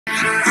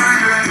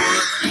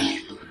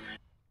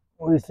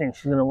What do you think?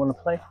 She's gonna want to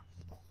play?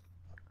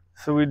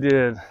 So we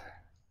did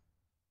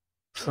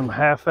some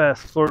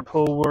half-ass flirt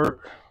pole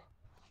work.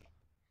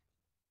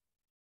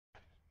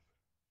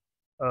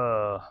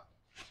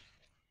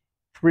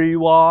 Free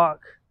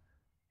walk,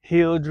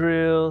 heel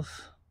drills.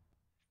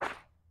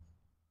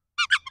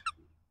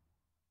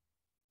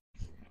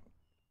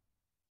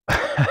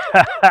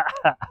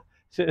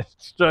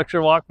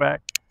 Structure walk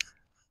back.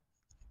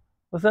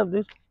 What's up,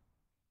 dude?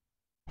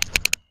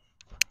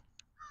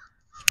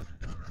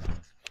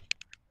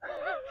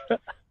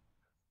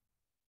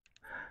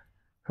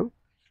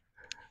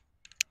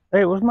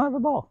 Hey, where's my other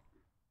ball?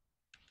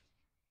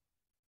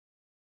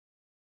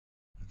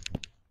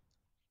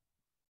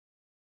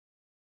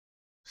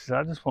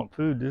 I just want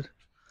food, dude.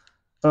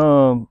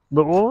 But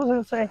what was I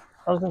gonna say?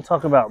 I was gonna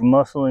talk about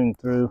muscling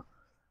through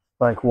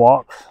like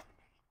walks.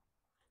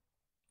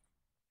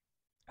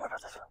 What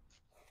about this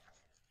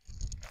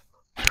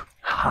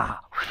one?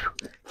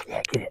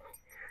 Yeah, get it.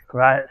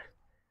 Right?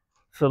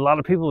 So a lot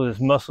of people just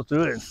muscle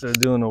through it instead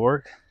of doing the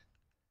work.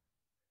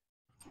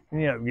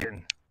 And you end up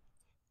getting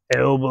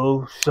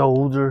elbow,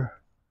 shoulder,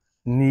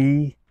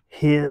 knee,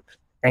 hip,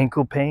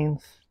 ankle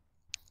pains.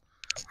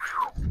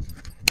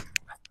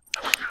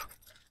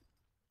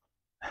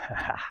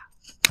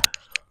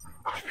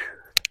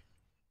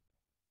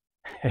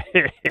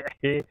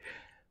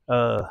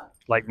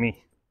 Like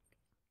me.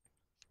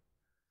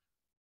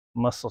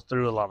 Muscle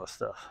through a lot of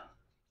stuff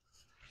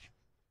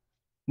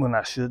when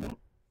I shouldn't.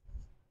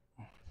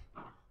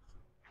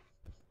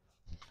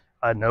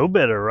 I know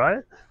better,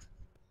 right?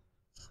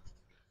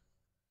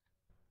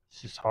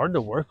 It's just hard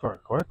to work. Give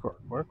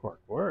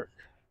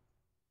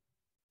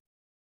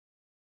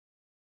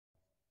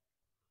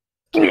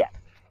me that.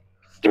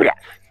 Give me that.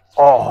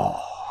 Oh.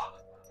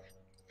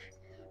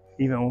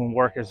 Even when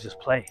work is just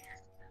play.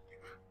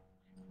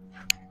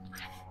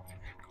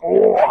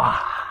 Oh.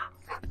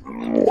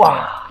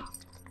 Wow.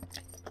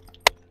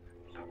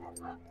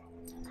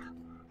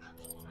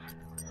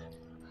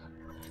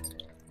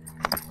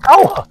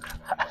 Oh!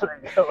 I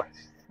let go.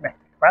 Smacked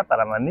the crap out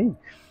of my knee.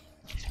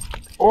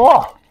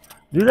 Oh!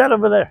 Do that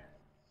over there.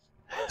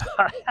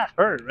 That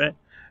hurt, man.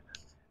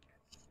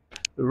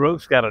 The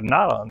rope's got a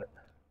knot on it.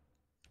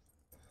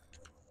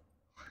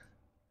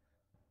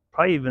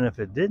 Probably even if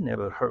it didn't, it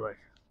would hurt like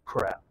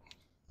crap.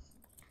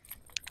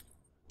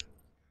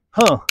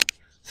 Huh.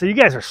 So you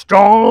guys are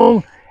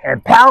strong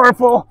and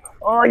powerful.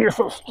 Oh, you're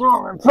so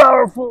strong and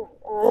powerful.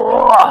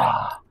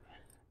 Oh.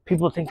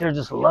 People think they're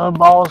just love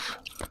balls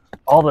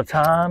all the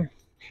time.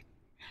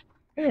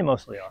 And they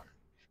mostly are.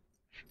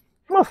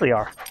 Mostly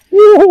are.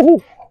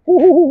 Woo-hoo-hoo.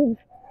 Woo-hoo-hoo.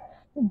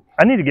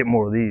 I need to get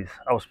more of these.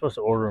 I was supposed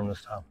to order them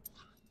this time.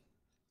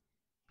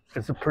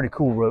 It's a pretty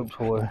cool rope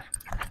toy.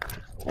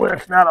 When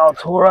it's not all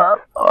tore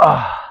up.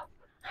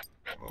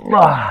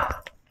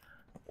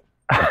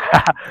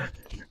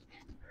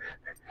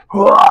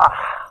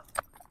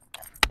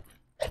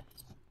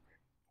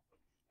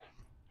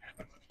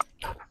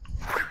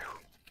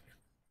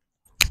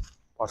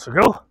 Watch her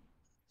go.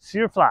 See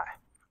her fly.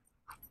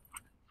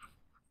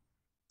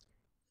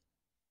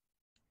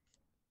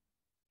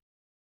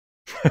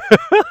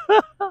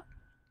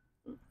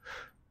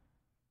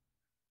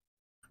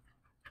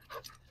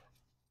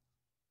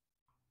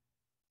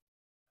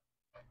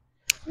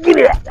 Give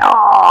me that.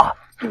 Oh,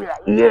 give me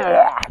that.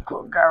 Yeah,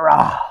 good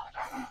girl.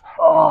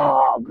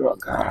 Oh, good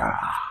girl.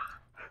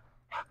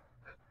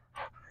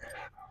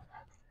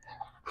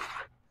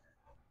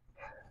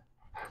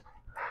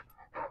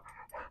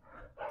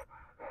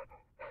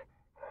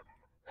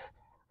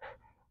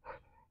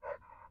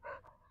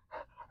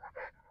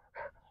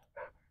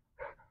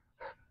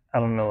 I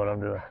don't know what I'm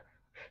doing.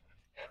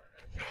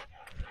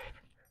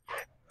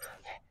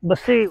 But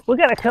see, we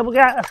got a couple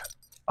guys.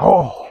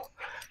 Oh,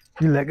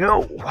 you let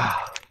go.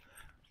 Wow.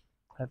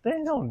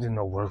 They don't do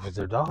no work with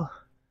their dog.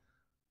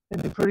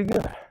 They do pretty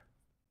good.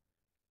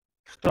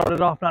 Started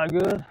off not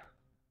good.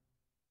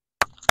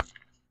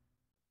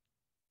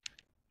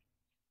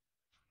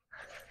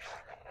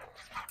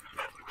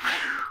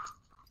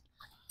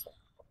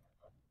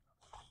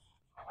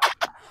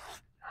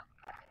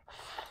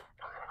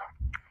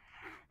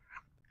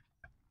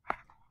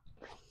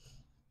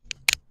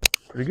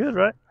 Pretty good,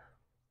 right?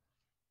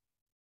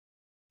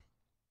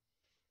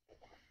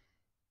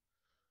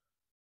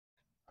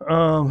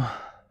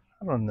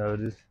 I don't know,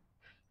 dude.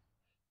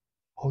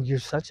 Oh, you're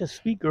such a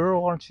sweet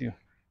girl, aren't you?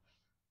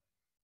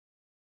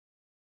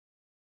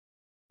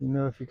 You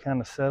know, if you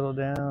kind of settle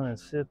down and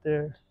sit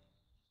there,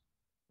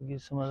 you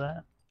get some of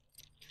that.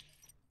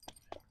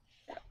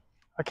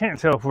 I can't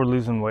tell if we're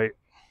losing weight.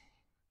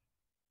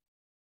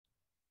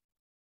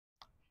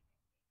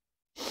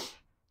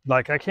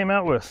 Like I came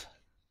out with,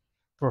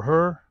 for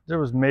her, there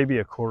was maybe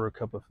a quarter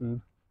cup of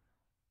food.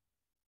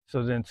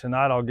 So then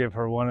tonight I'll give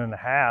her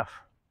 1.5,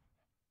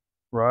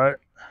 right?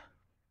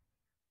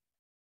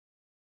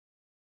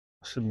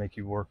 Should make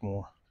you work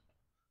more.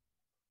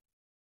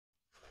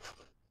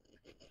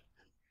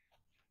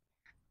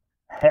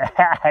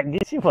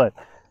 Get you one.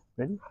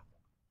 Ready?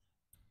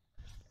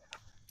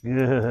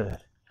 Good.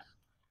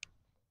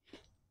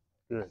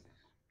 Good.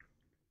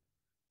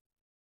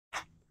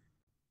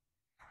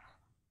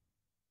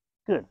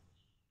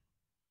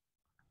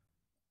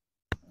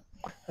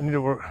 I need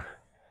to work.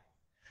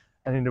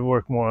 I need to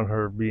work more on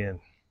her being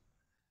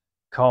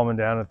calming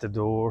down at the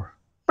door.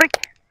 Break.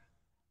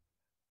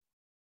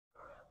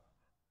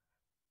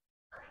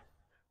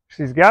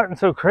 She's gotten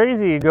so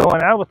crazy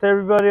going out with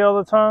everybody all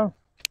the time.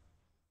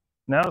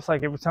 Now it's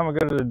like every time I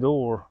go to the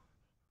door,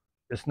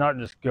 it's not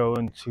just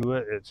going to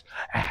it, it's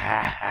and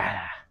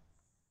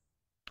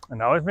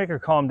I always make her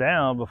calm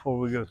down before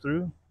we go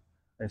through.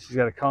 And she's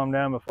got to calm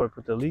down before I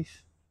put the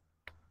leash.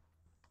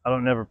 I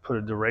don't never put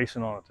a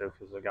duration on it though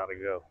because I got to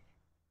go.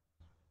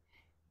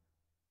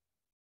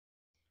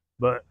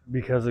 But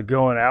because of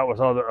going out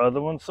with all the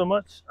other ones so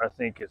much, I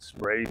think it's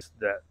raised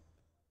that.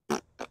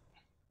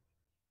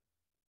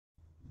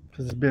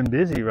 Because it's been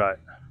busy, right?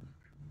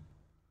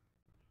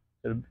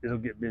 It'll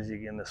get busy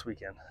again this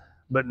weekend,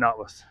 but not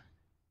with.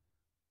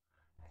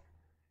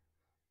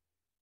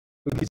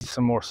 We'll get you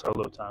some more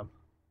solo time.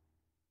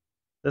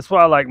 That's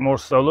why I like more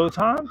solo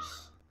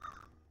times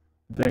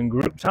than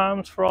group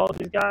times for all of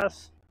these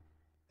guys,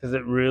 because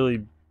it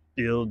really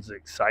builds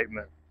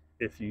excitement.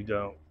 If you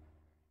don't,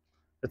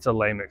 it's a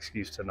lame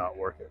excuse to not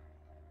work it.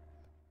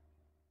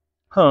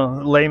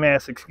 Huh? Lame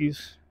ass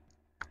excuse.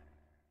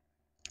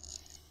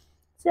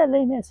 It's that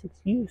lame ass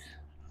excuse.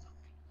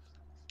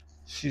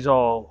 She's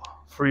all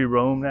free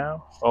roam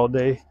now, all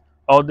day,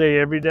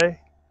 every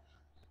day.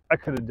 I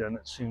could have done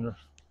it sooner.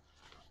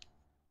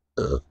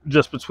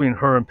 Just between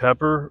her and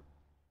Pepper.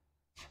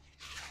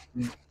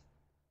 I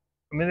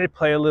mean, they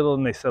play a little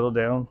and they settle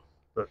down,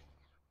 but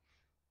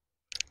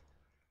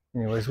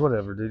anyways,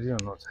 whatever, dude. You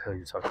don't know what the hell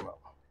you're talking about.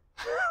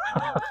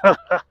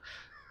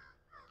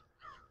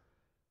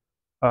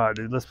 All right,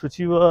 dude. Let's put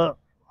you up.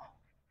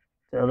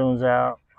 The other one's out.